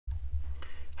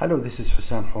Hello, this is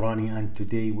Hussam Hourani, and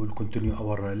today we'll continue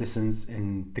our lessons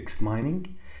in text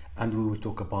mining, and we will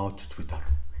talk about Twitter.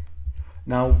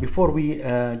 Now, before we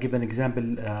give an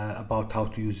example about how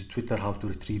to use Twitter, how to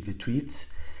retrieve the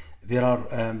tweets, there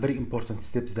are very important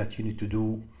steps that you need to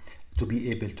do to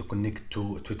be able to connect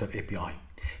to Twitter API.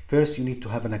 First, you need to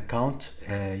have an account.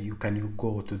 You can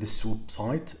go to this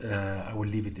website. I will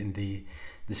leave it in the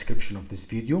description of this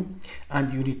video,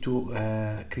 and you need to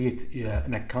create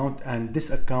an account. And this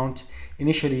account,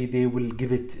 initially they will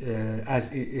give it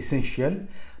as essential,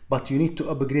 but you need to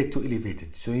upgrade to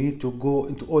elevated. So you need to go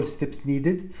into all steps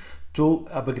needed to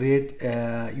upgrade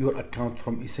your account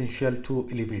from essential to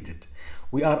elevated.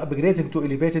 We are upgrading to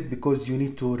elevated because you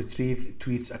need to retrieve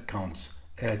tweets accounts,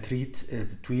 tweets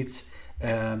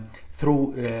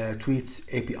through tweets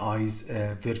APIs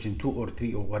version 2 or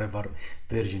 3 or whatever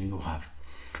version you have.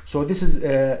 So this is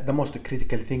the most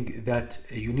critical thing, that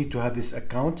you need to have this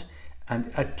account,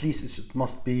 and at least it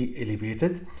must be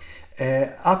elevated.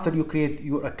 After you create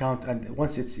your account, and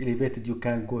once it's elevated, you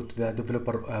can go to the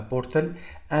developer portal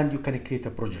and you can create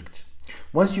a project.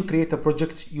 Once you create a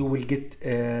project, you will get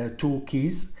 2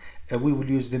 keys. We will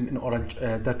use them in Orange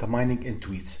data mining in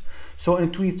tweets. So in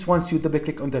tweets, once you double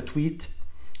click on the tweet,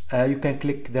 you can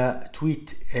click the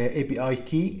tweet API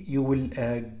key. You will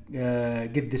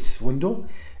get this window.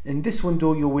 In this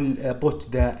window, you will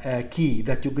put the key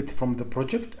that you get from the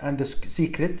project and the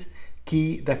secret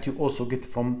key that you also get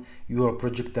from your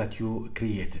project that you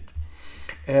created.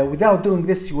 Without doing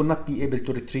this, you will not be able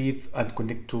to retrieve and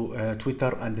connect to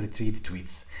Twitter and retrieve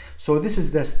tweets. So this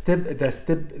is the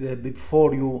step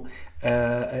before you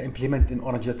implement in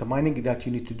Orange data mining that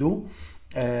you need to do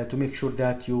to make sure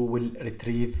that you will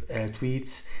retrieve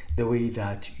tweets the way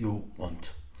that you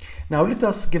want. Now let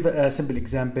us give a simple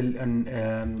example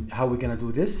on how we're gonna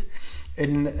do this.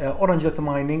 In Orange data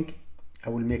mining, I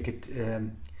will make it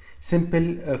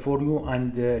simple for you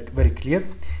and very clear.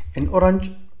 In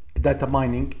Orange data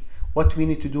mining, what we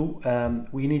need to do,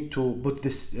 we need to put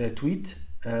this tweet.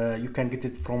 You can get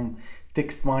it from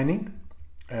text mining.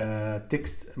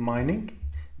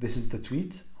 This is the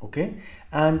tweet, okay?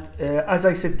 And as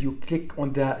I said, you click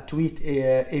on the tweet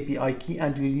API key,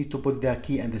 and you need to put the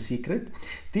key and the secret.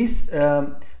 These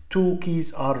 2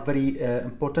 keys are very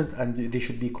important, and they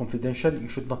should be confidential. You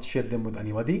should not share them with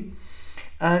anybody.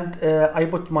 And I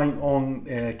put my own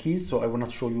keys, so I will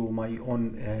not show you my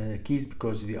own keys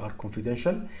because they are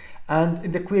confidential. And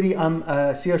in the query,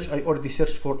 I already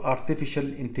searched for artificial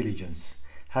intelligence,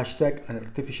 hashtag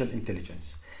artificial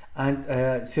intelligence, and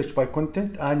search by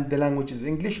content, and the language is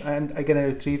English, and I'm gonna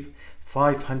retrieve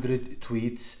 500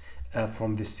 tweets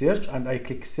from this search, and I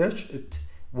click search. It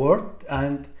worked,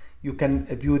 and you can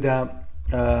view the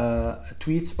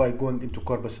tweets by going into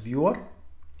Corpus Viewer.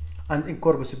 And in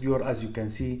Corpus Viewer, as you can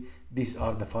see, these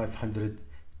are the 500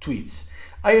 tweets.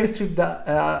 I retrieved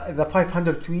the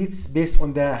 500 tweets based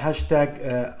on the hashtag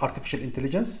artificial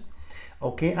intelligence.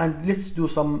 Okay, and let's do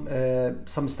some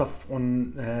stuff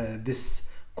on this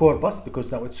corpus,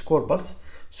 because now it's corpus.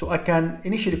 So I can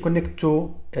initially connect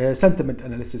to sentiment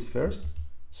analysis first.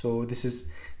 So this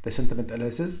is the sentiment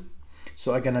analysis.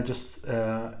 So I'm gonna just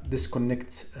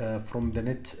disconnect from the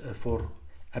net for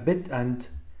a bit, and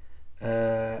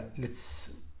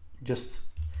let's just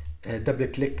double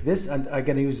click this, and I'm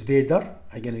gonna use Vader.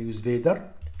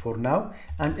 For now.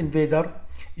 And in Vader,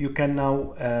 you can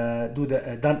now do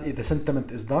the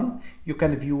sentiment is done. You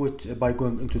can view it by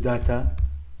going into data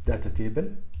table,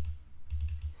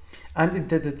 and in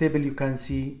data table you can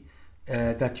see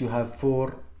that you have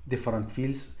 4 different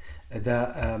fields: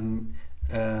 the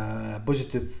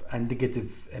positive and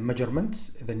negative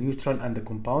measurements, the neutral and the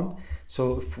compound.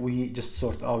 So if we just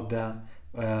sort out the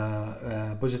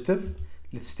positive,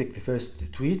 let's take the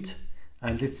first tweet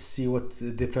and let's see what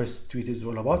the first tweet is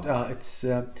all about. It's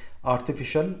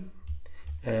artificial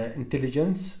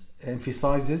intelligence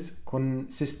emphasizes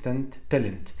consistent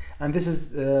talent, and this is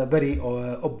very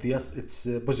obvious. It's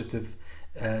a positive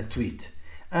tweet.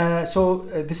 So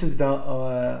this is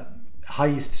the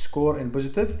highest score in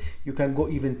positive. You can go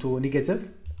even to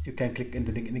negative. You can click in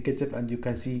the negative, and you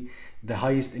can see the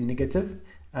highest in negative,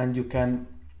 and you can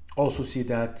also see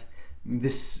that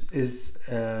this is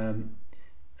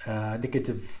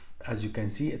negative. As you can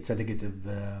see, it's a negative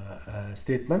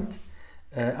statement,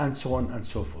 and so on and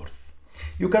so forth.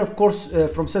 You can, of course,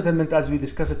 from settlement, as we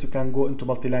discussed it, you can go into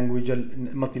multi-language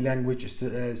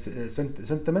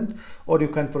sentiment, or you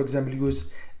can, for example,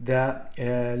 use the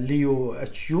Leo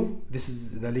HU. This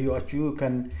is the Leo HU. You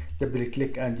can double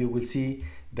click, and you will see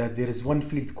that there is one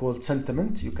field called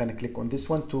sentiment. You can click on this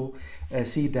one to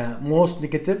see the most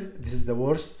negative. This is the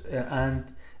worst, and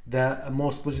the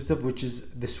most positive, which is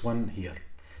this one here.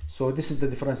 So this is the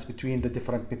difference between the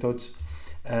different methods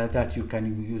that you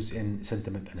can use in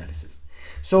sentiment analysis.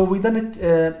 So we done it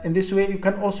in this way. You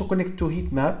can also connect to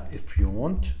heat map if you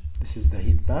want. This is the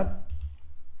heat map.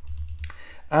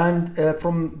 And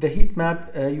from the heat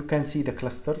map, you can see the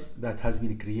clusters that has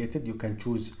been created. You can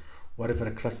choose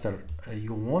whatever cluster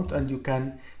you want, and you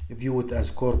can view it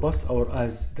as corpus or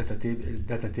as data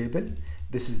table.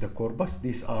 This is the corpus.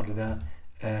 These are the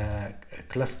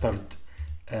clustered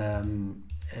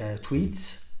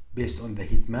tweets based on the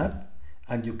heat map,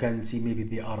 and you can see maybe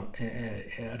they are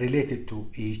related to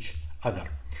each other.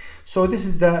 So this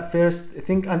is the first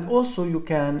thing, and also you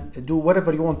can do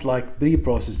whatever you want, like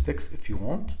pre-processed text if you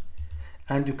want,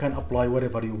 and you can apply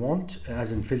whatever you want,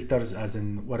 as in filters, as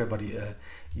in whatever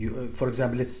for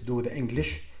example, let's do the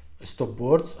English stop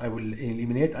words. I will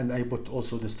eliminate, and I put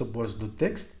also the stop words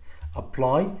text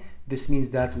apply. This means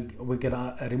that we're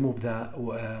gonna remove the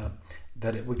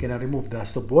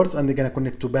stop words, and they're gonna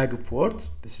connect to bag of words.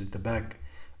 This is the bag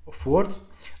of words,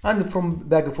 and from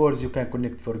bag of words you can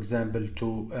connect, for example, to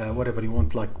whatever you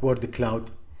want, like word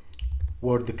cloud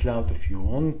if you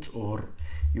want, or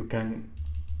you can,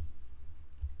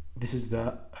 this is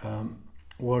the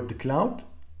word cloud.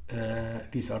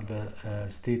 These are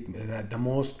the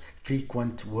most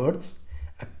frequent words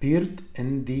appeared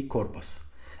in the corpus.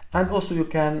 And also you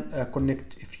can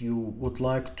connect if you would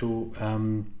like to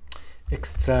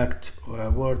extract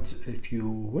words if you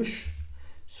wish.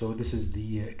 So this is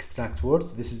the extract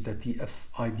words. This is the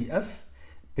IDF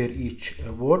per each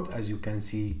word, as you can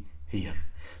see here.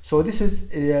 So this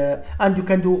is, and you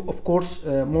can do, of course,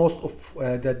 most of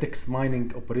the text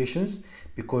mining operations,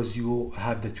 because you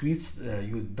have the tweets,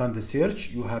 you've done the search,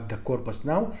 you have the corpus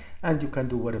now, and you can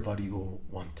do whatever you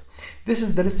want. This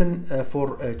is the lesson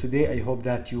for today. I hope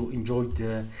that you enjoyed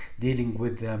dealing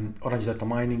with Orange data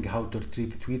mining, how to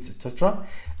retrieve tweets, etc.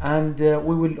 And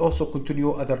we will also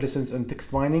continue other lessons on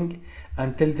text mining.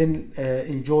 Until then,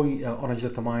 enjoy Orange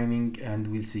data mining, and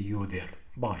we'll see you there.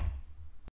 Bye.